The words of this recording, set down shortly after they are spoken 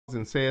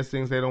and says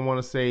things they don't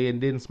want to say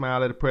and didn't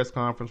smile at a press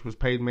conference, was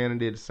Peyton Manning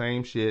did the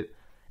same shit,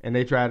 and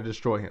they tried to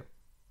destroy him.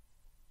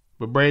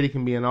 But Brady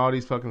can be in all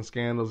these fucking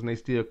scandals and they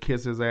still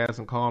kiss his ass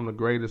and call him the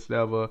greatest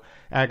ever,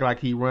 act like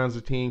he runs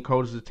the team,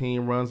 coaches the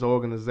team, runs the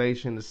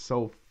organization. It's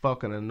so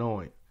fucking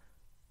annoying.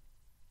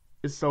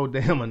 It's so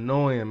damn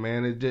annoying,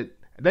 man.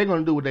 They're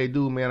going to do what they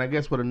do, man. I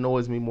guess what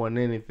annoys me more than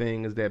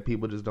anything is that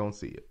people just don't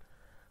see it.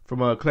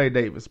 From Clay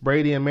Davis,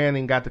 Brady and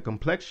Manning got the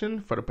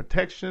complexion for the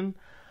protection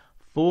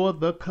for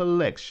the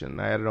collection.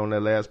 I added on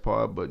that last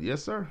part, but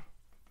yes, sir.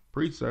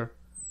 Preach, sir.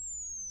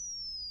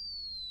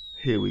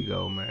 Here we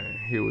go, man.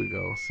 Here we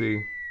go. See,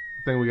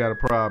 I think we got a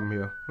problem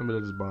here. Let me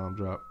let this bomb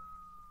drop.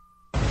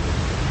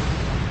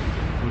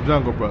 From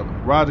Jungle Brother,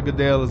 Roger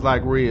Goodell is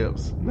like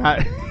ribs. Not.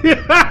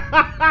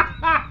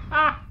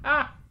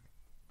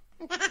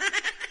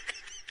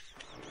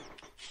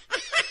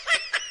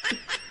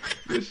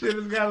 This shit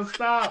has got to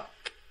stop.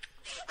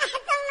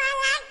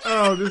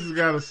 Oh, this has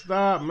got to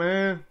stop,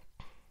 man.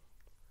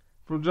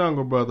 From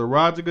Jungle Brother,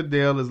 Roger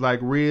Goodell is like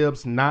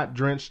ribs not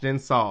drenched in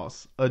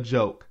sauce. A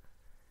joke.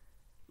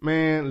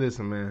 Man,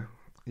 listen, man.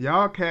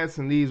 Y'all cats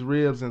in these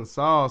ribs and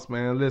sauce,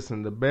 man.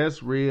 Listen, the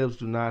best ribs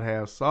do not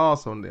have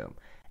sauce on them.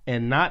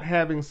 And not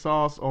having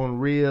sauce on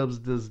ribs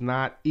does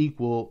not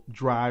equal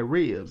dry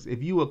ribs.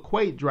 If you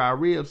equate dry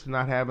ribs to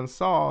not having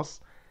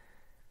sauce,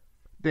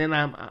 then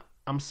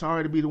I'm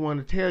sorry to be the one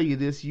to tell you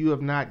this. You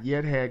have not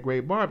yet had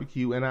great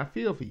barbecue, and I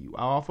feel for you.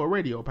 I offer a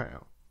radio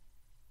pound.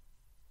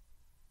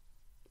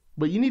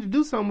 But you need to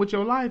do something with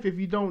your life if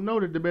you don't know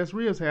that the best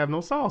ribs have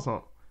no sauce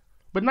on.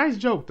 But nice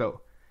joke,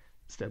 though.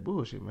 It's that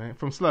bullshit, man.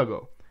 From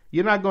Sluggo.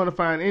 You're not going to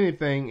find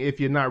anything if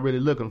you're not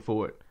really looking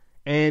for it.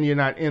 And you're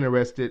not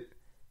interested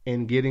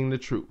in getting the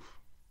truth.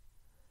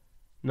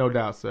 No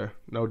doubt, sir.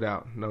 No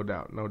doubt. No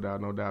doubt. No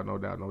doubt. No doubt. No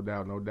doubt. No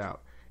doubt. No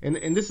doubt. And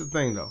this is the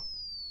thing, though.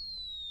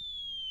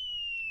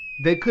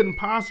 They couldn't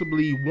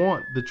possibly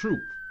want the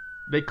truth.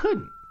 They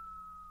couldn't.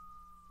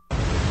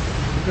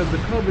 Because the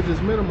coverage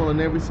is minimal in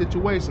every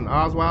situation.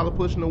 Osweiler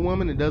pushing a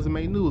woman, it doesn't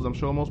make news. I'm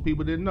sure most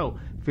people didn't know.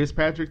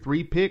 Fitzpatrick,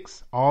 3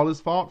 picks, all his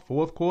fault.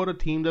 Fourth quarter,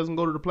 team doesn't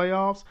go to the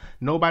playoffs.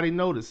 Nobody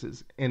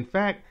notices. In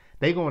fact,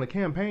 they go on a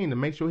campaign to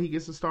make sure he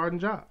gets a starting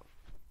job.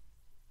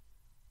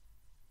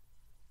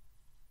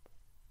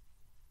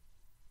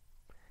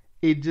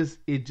 It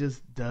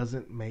just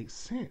doesn't make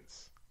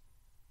sense.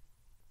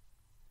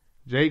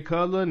 Jay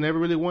Cutler never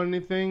really won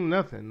anything,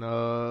 nothing.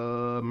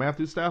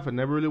 Matthew Stafford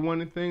never really won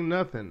anything,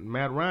 nothing.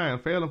 Matt Ryan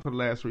failing for the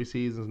last 3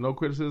 seasons, no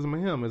criticism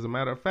of him. As a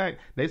matter of fact,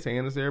 they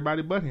saying it's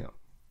everybody but him.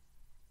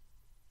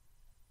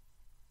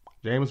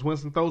 Jameis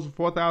Winston throws for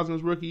 4,000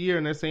 his rookie year,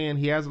 and they're saying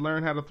he hasn't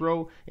learned how to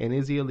throw, and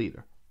is he a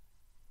leader?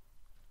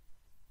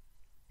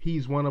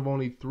 He's one of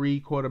only 3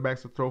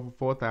 quarterbacks to throw for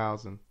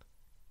 4,000,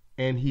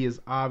 and he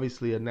is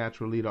obviously a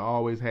natural leader,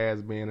 always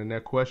has been, and they're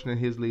questioning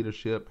his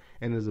leadership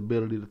and his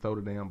ability to throw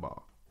the damn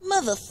ball.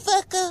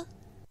 Motherfucker.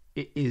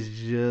 It is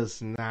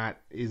just not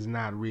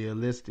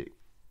realistic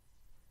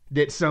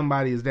that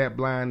somebody is that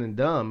blind and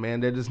dumb, man.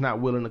 They're just not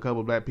willing to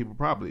cover black people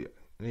properly.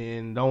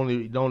 And the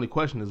only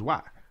question is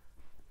why.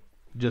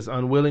 Just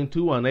unwilling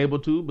to, unable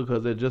to,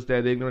 because they're just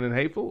that ignorant and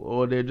hateful,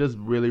 or they're just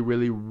really,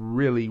 really,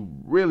 really,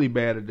 really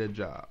bad at their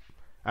job.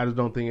 I just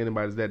don't think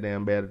anybody's that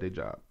damn bad at their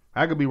job.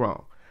 I could be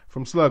wrong.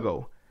 From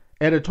Sluggo,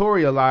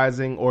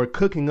 editorializing or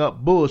cooking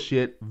up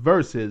bullshit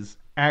versus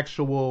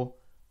actual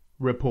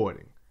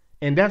reporting.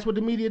 And that's what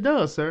the media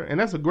does, sir. And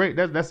that's a great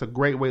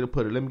way to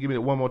put it. Let me give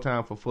it one more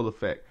time for full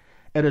effect.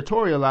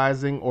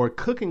 Editorializing or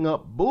cooking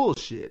up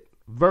bullshit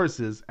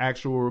versus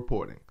actual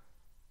reporting.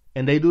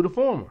 And they do the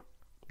former.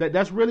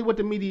 That's really what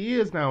the media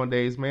is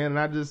nowadays, man. And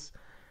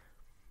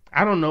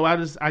I don't know.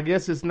 I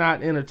guess it's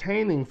not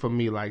entertaining for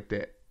me like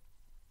that.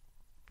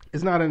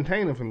 It's not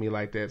entertaining for me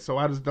like that. So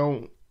I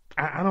don't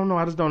know.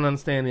 I just don't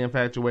understand the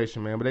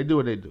infatuation, man. But they do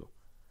what they do.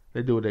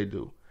 They do what they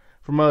do.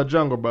 From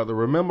Jungle Brother,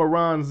 remember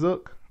Ron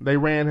Zook? They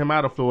ran him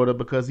out of Florida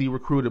because he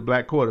recruited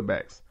black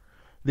quarterbacks.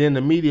 Then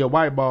the media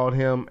whiteballed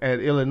him at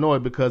Illinois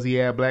because he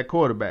had black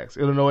quarterbacks.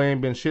 Illinois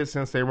ain't been shit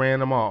since they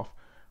ran him off.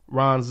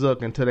 Ron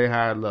Zook until they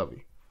hired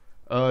Lovey.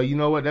 You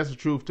know what? That's the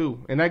truth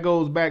too. And that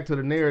goes back to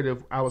the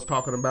narrative I was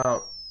talking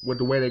about with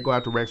the way they go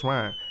after Rex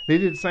Ryan. They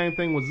did the same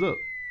thing with Zook.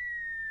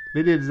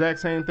 They did the exact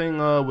same thing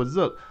with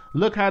Zook.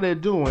 Look how they're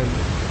doing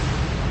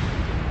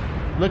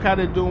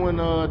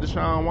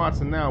Deshaun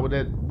Watson now with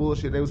that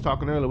bullshit they was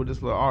talking earlier with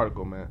this little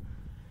article, man.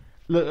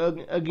 Look,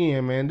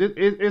 again, man,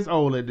 it's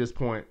old at this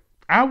point.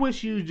 I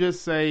wish you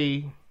just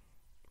say,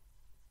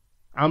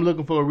 I'm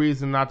looking for a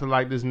reason not to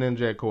like this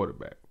ninja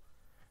quarterback.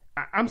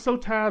 I'm so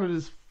tired of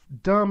this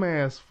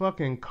dumbass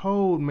fucking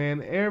code,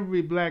 man.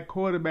 Every black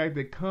quarterback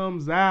that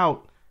comes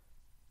out,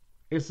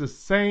 it's the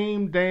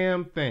same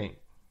damn thing.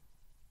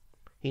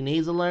 He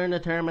needs to learn the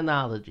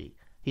terminology.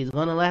 He's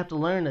going to have to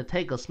learn to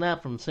take a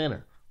snap from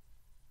center.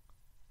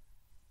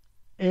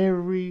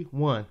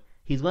 Everyone.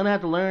 He's going to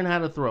have to learn how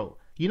to throw.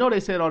 You know they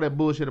said all that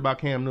bullshit about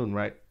Cam Newton,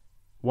 right?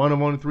 One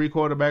of only 3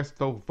 quarterbacks to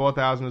throw for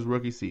 4,000 his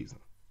rookie season.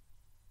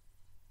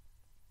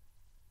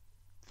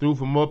 Threw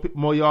for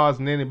more yards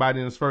than anybody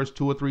in his first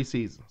 2 or 3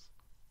 seasons.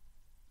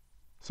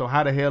 So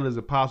how the hell is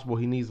it possible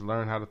he needs to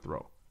learn how to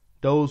throw?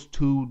 Those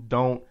two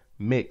don't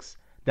mix.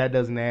 That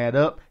doesn't add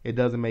up. It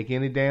doesn't make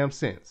any damn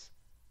sense.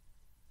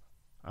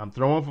 I'm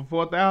throwing for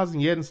 4,000,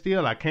 yet and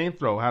still I can't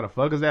throw. How the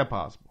fuck is that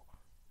possible?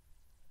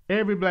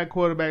 Every black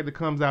quarterback that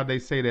comes out, they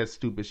say that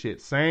stupid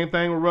shit. Same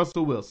thing with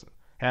Russell Wilson.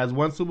 Has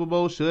one Super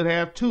Bowl, should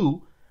have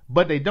two,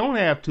 but they don't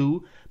have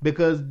two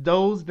because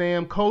those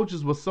damn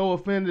coaches were so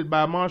offended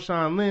by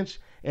Marshawn Lynch,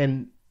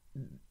 and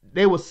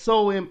they were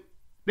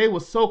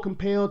so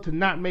compelled to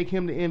not make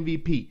him the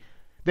MVP.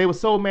 They were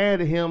so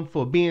mad at him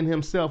for being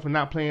himself and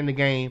not playing the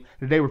game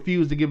that they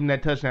refused to give him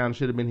that touchdown that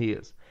should have been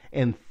his,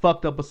 and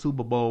fucked up a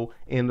Super Bowl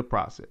in the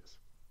process.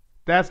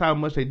 That's how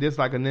much they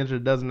dislike a ninja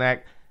that doesn't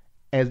act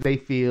as they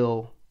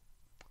feel,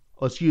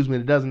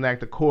 that doesn't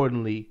act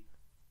accordingly,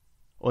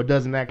 or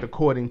doesn't act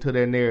according to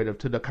their narrative,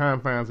 to the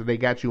confines that they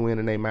got you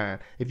in their mind.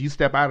 If you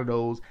step out of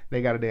those,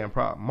 they got a damn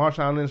problem.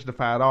 Marshawn Lynch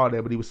defied all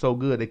that, but he was so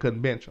good they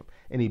couldn't bench him.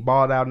 And he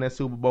balled out in that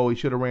Super Bowl. He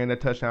should have ran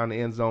that touchdown in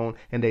the end zone,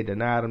 and they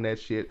denied him that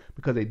shit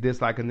because they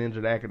dislike a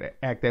ninja to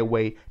act that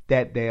way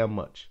that damn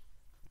much.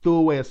 Threw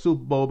away a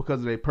Super Bowl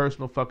because of their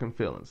personal fucking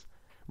feelings.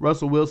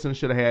 Russell Wilson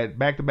should have had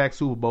back-to-back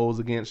Super Bowls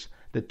against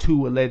the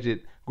two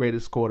alleged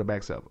greatest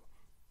quarterbacks ever.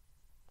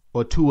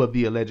 Or two of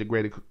the alleged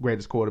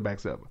greatest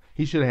quarterbacks ever.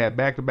 He should have had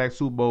back-to-back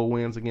Super Bowl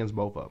wins against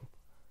both of them.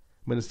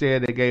 But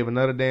instead, they gave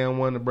another damn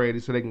one to Brady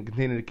so they can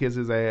continue to kiss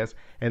his ass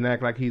and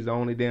act like he's the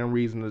only damn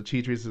reason the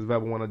Patriots has ever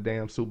won a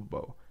damn Super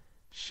Bowl.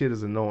 Shit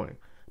is annoying.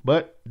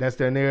 But that's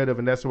their narrative,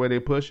 and that's the way they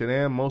push it,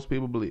 and most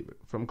people believe it.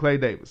 From Clay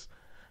Davis.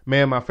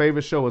 Man, my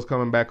favorite show is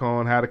coming back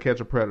on, How to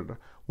Catch a Predator.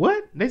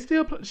 What? They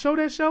still show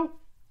that show?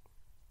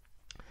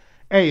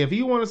 Hey, if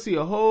you want to see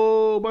a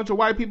whole bunch of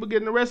white people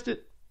getting arrested,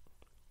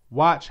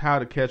 watch How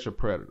to Catch a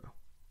Predator.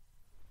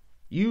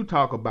 You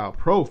talk about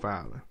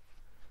profiling.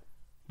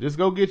 Just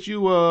go get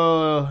you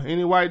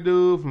any white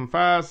dude from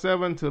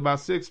 5'7" to about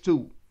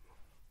 6'2".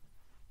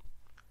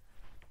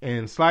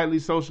 And slightly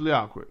socially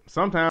awkward.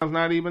 Sometimes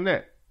not even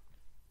that.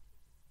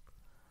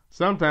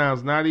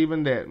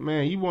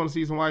 Man, you want to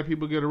see some white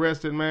people get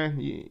arrested, man?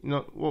 You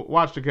know,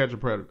 watch To Catch a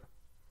Predator.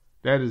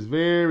 That is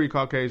very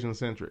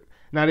Caucasian-centric.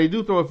 Now, they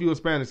do throw a few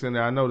Hispanics in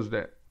there. I noticed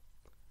that.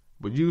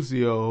 But you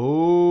see a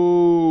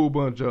whole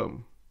bunch of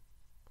them.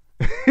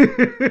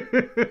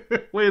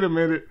 Wait a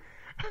minute.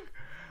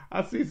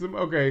 I see some.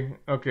 Okay,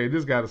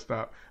 this got to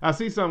stop. I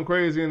see something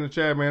crazy in the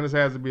chat, man. This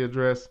has to be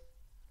addressed.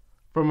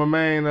 From a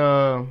main,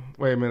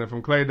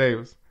 from Clay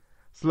Davis.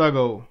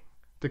 Sluggo.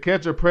 To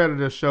Catch a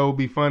Predator show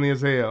be funny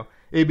as hell.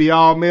 It be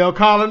all male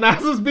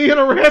colonizers being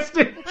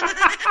arrested.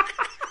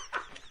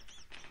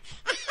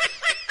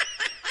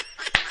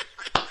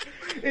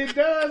 It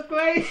does,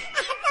 Clay.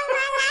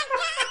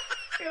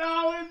 It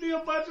always be a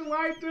bunch of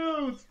white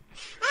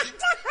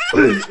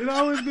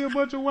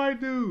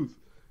dudes.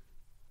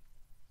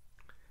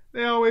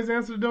 They always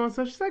answer the door and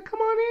stuff. She's like, come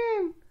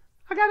on in.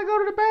 I got to go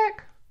to the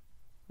back.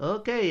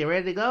 Okay, you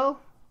ready to go?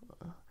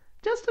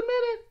 Just a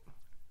minute.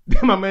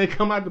 Then my man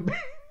come out the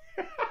back.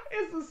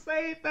 It's the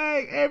same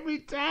thing every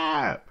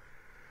time.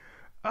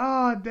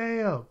 Oh,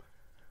 damn.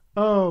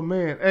 Oh,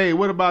 man. Hey,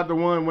 what about the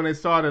one when they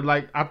started,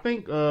 like, I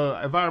think,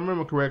 if I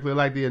remember correctly,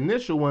 like the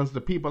initial ones,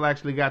 the people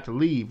actually got to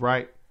leave,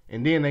 right?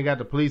 And then they got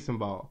the police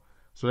involved.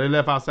 So they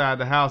left outside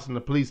the house and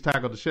the police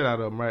tackled the shit out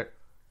of them, right?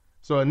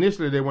 So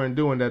initially they weren't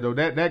doing that, though.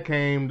 That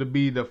came to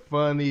be the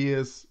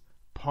funniest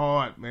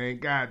part, man.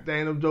 God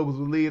damn, them jokers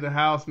would leave the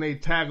house and they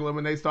tackle them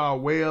and they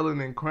start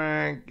wailing and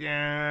crying.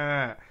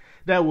 Yeah,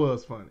 that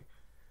was funny.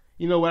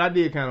 You know what? I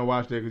did kind of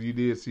watch that because you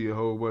did see a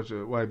whole bunch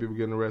of white people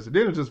getting arrested.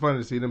 Then it's just funny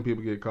to see them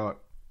people get caught.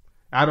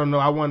 I don't know.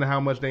 I wonder how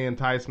much they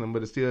entice them,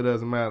 but it still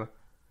doesn't matter.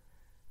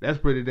 That's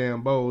pretty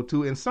damn bold,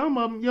 too. And some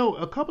of them,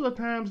 a couple of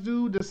times,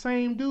 dude, the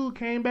same dude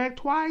came back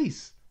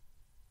twice.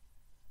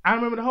 I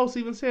remember the host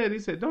even said, he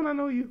said, don't I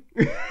know you?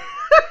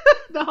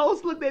 The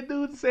host looked at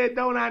dude and said,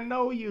 don't I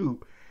know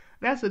you?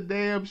 That's a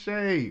damn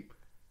shame.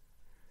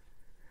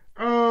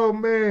 Oh,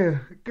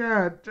 man.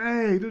 God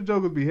dang. Those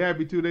jokers be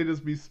happy, too. They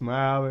just be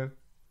smiling.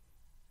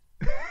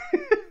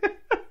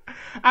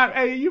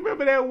 Hey, you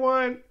remember that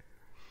one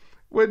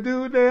where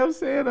dude damn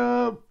said,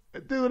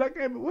 dude, I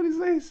can't, what did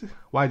he say?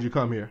 Why'd you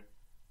come here?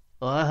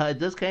 Well, I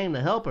just came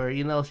to help her.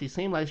 You know, she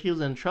seemed like she was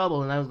in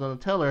trouble, and I was going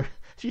to tell her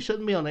she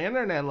shouldn't be on the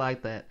internet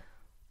like that.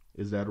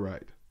 Is that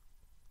right?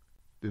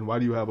 Then why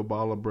do you have a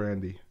bottle of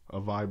brandy, a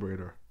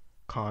vibrator,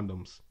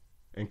 condoms,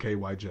 and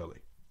KY jelly?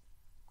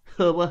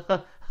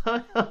 God.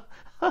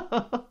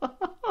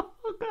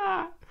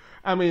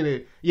 I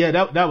mean,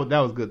 that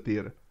was good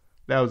theater.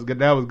 That was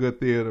good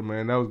theater,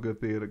 man. That was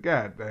good theater.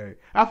 God dang.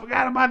 I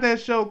forgot about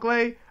that show,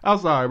 Clay. I'm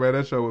sorry, man.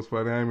 That show was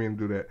funny. I didn't mean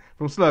to do that.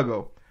 From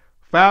Sluggo.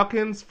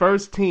 Falcons'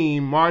 first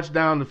team marched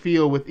down the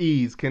field with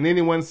ease. Can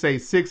anyone say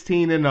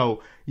 16-0?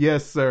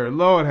 Yes, sir.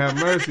 Lord have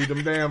mercy,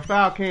 them damn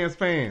Falcons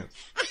fans.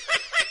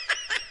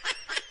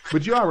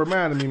 But you all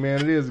reminded me,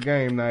 man, it is a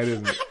game night,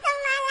 isn't it?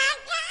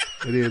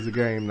 It is a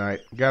game night.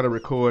 Got to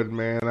record,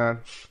 man. I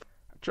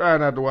try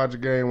not to watch a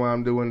game while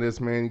I'm doing this,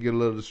 man. You get a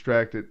little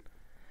distracted.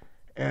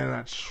 And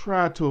I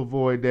try to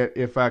avoid that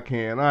if I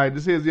can. All right,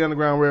 this is the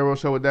Underground Railroad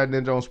Show with that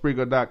ninja on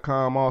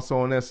Spreaker.com. Also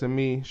on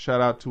SME.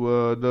 Shout out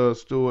to Doug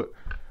Stewart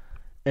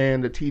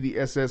and the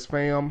TDSS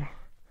fam.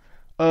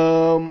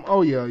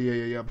 Oh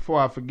yeah. Before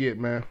I forget,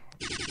 man.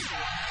 This is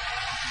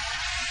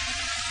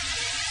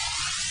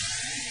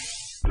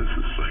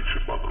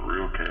sanctioned by the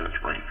Real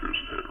Cast Rangers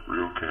at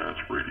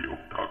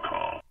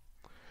realcastradio.com.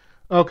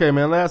 Okay,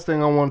 man, last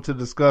thing I wanted to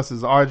discuss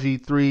is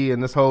RG3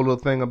 and this whole little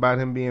thing about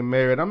him being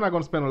married. I'm not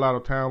going to spend a lot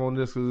of time on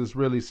this because it's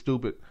really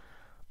stupid.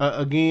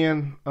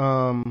 Again,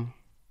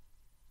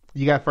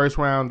 you got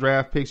first-round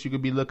draft picks you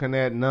could be looking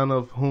at, none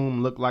of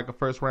whom look like a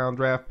first-round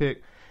draft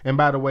pick. And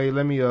by the way,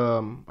 let me,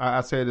 I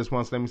said this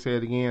once, let me say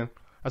it again.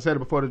 I said it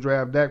before the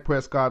draft. Dak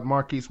Prescott,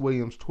 Marquise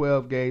Williams,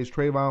 12 gauge,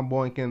 Trayvon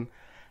Boykin,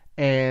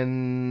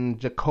 and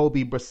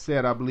Jacoby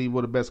Brissett, I believe,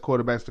 were the best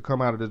quarterbacks to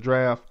come out of the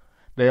draft.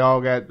 They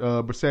all got,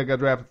 Brissett got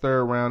drafted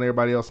third round,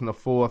 everybody else in the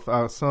fourth,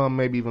 some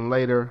maybe even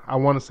later. I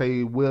want to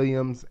say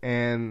Williams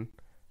and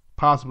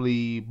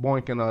possibly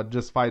Boykin are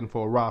just fighting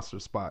for a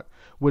roster spot,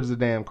 which is a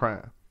damn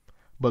crime.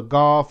 But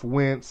Goff,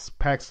 Wentz,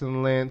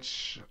 Paxton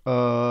Lynch,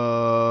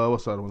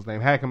 what's the other one's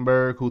name?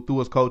 Hackenberg, who threw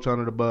his coach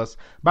under the bus.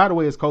 By the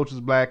way, his coach is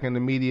black, and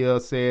the media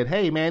said,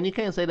 "Hey, man, you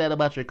can't say that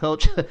about your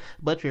coach."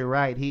 But you're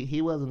right.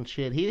 He wasn't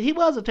shit. He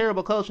was a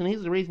terrible coach, and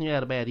he's the reason you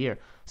had a bad year.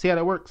 See how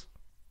that works?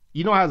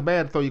 You know how it's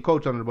bad to throw your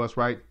coach under the bus,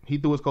 right? He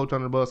threw his coach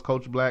under the bus.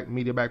 Coach black,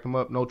 media backed him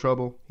up. No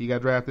trouble. He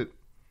got drafted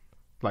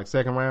like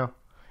second round.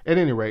 At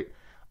any rate,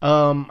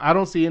 I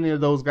don't see any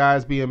of those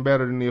guys being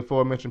better than the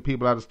aforementioned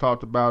people I just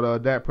talked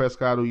about. Dak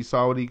Prescott, who you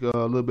saw a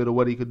little bit of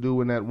what he could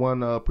do in that one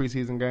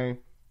preseason game.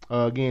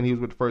 Again, he was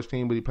with the first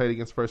team, but he played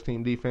against first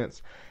team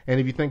defense. And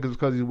if you think it's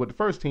because he's with the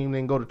first team,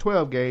 then go to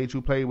 12 gauge,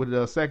 who played with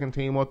the second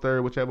team or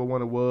third, whichever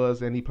one it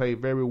was, and he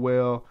played very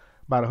well.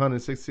 About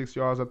 166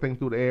 yards, I think,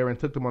 through the air, and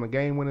took them on a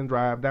game-winning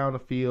drive down the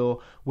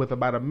field with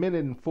about a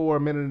minute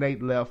and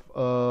 8 left,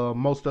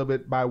 most of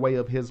it by way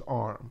of his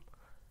arm.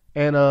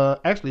 And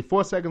actually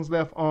 4 seconds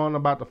left on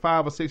about the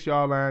 5 or 6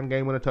 yard line,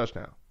 game-winning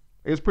touchdown.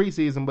 It's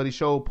preseason, but he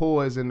showed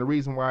poise, and the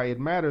reason why it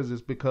matters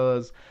is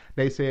because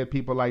they said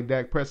people like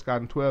Dak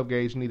Prescott and 12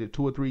 gauge needed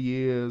 2 or 3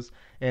 years,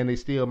 and they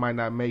still might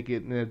not make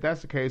it. And if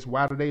that's the case,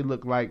 why do they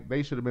look like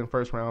they should have been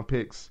first-round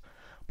picks,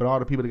 but all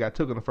the people that got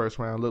took in the first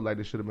round look like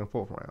they should have been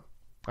fourth round?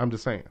 I'm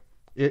just saying.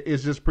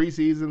 It's just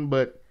preseason,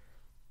 but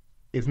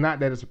it's not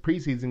that it's a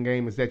preseason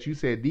game. It's that you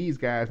said these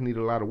guys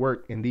needed a lot of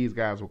work, and these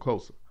guys were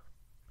closer.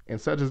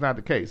 And such is not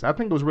the case. I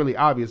think it was really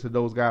obvious that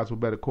those guys were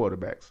better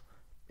quarterbacks,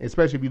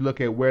 especially if you look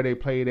at where they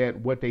played at,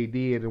 what they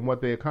did, and what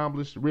they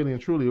accomplished. Really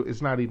and truly,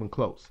 it's not even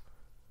close.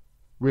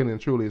 Really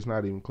and truly, it's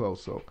not even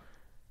close. So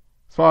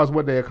as far as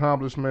what they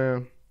accomplished,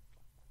 man,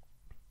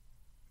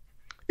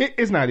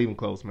 it's not even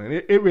close, man.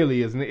 It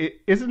really isn't.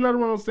 It's another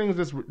one of those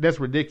things that's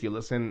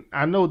ridiculous. And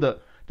I know the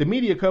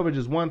media coverage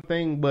is one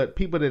thing, but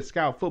people that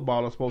scout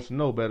football are supposed to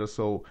know better.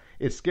 So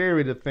it's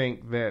scary to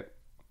think that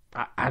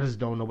I just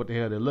don't know what the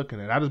hell they're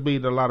looking at. I just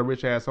believe that a lot of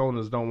rich-ass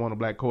owners don't want a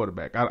black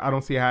quarterback. I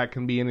don't see how it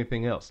can be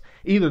anything else.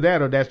 Either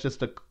that or that's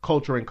just the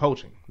culture in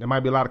coaching. There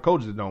might be a lot of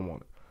coaches that don't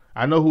want it.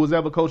 I know who was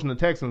ever coaching the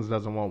Texans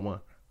doesn't want one.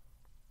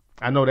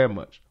 I know that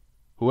much.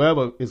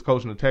 Whoever is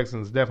coaching the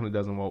Texans definitely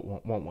doesn't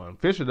want one.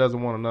 Fisher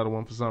doesn't want another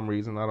one for some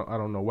reason. I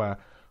don't know why.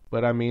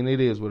 But, I mean,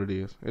 it is what it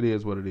is. It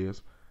is what it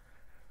is.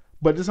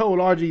 But this whole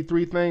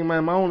RG3 thing,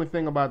 man, my only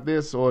thing about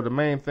this, or the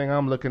main thing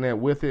I'm looking at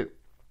with it,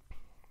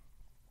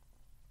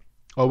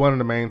 or one of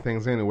the main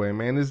things anyway,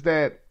 man, is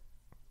that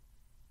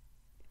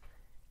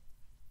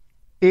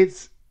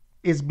it's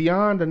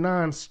beyond a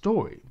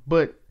non-story.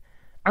 But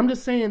I'm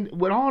just saying,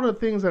 with all the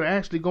things that are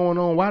actually going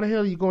on, why the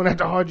hell are you going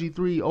after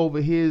RG3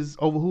 over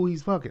who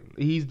he's fucking?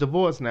 He's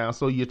divorced now,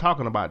 so you're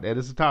talking about that.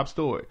 It's a top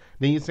story.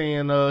 Then you're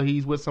saying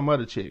he's with some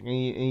other chick,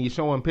 and you're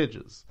showing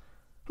pictures.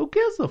 Who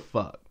gives a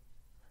fuck?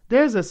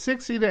 There's a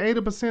 60 to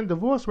 80%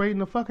 divorce rate in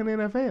the fucking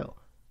NFL.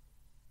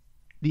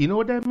 Do you know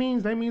what that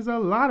means? That means a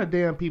lot of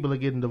damn people are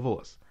getting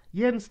divorced.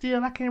 Yet and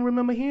still, I can't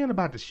remember hearing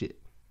about the shit.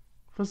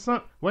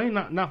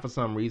 Not for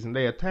some reason.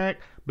 They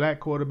attack black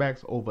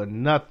quarterbacks over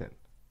nothing.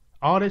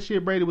 All that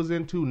shit Brady was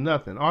into,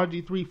 nothing.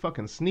 RG3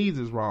 fucking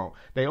sneezes wrong.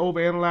 They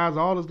overanalyze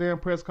all his damn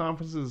press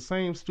conferences, the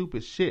same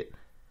stupid shit.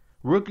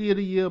 Rookie of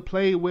the year,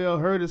 played well,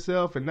 hurt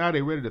himself, and now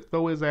they ready to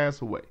throw his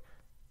ass away.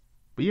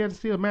 But yet and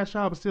still, Matt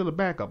Schaub is still a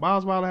backup.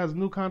 Osweiler has a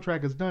new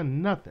contract, has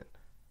done nothing.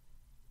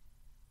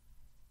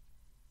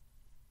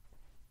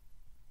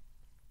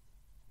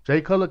 Jay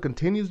Cutler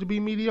continues to be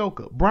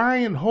mediocre.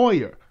 Brian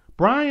Hoyer,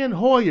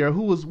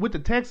 who was with the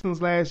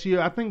Texans last year,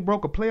 I think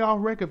broke a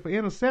playoff record for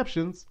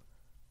interceptions.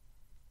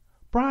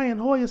 Brian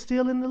Hoyer's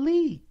still in the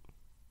league.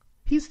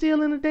 He's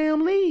still in the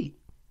damn league.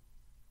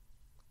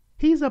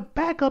 He's a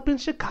backup in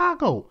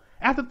Chicago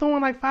after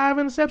throwing like 5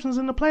 interceptions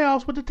in the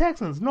playoffs with the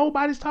Texans.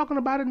 Nobody's talking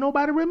about it.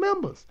 Nobody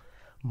remembers.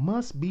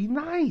 Must be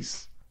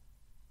nice.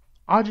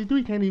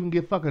 RG3 can't even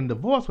get fucking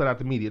divorced without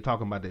the media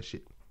talking about that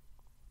shit.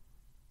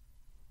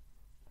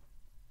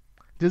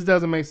 This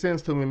doesn't make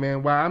sense to me,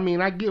 man.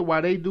 I get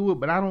why they do it,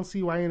 but I don't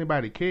see why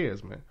anybody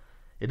cares, man.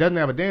 It doesn't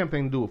have a damn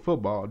thing to do with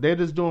football. They're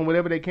just doing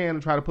whatever they can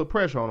to try to put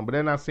pressure on them, but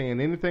they're not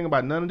saying anything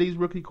about none of these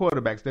rookie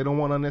quarterbacks. They don't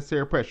want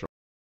unnecessary pressure.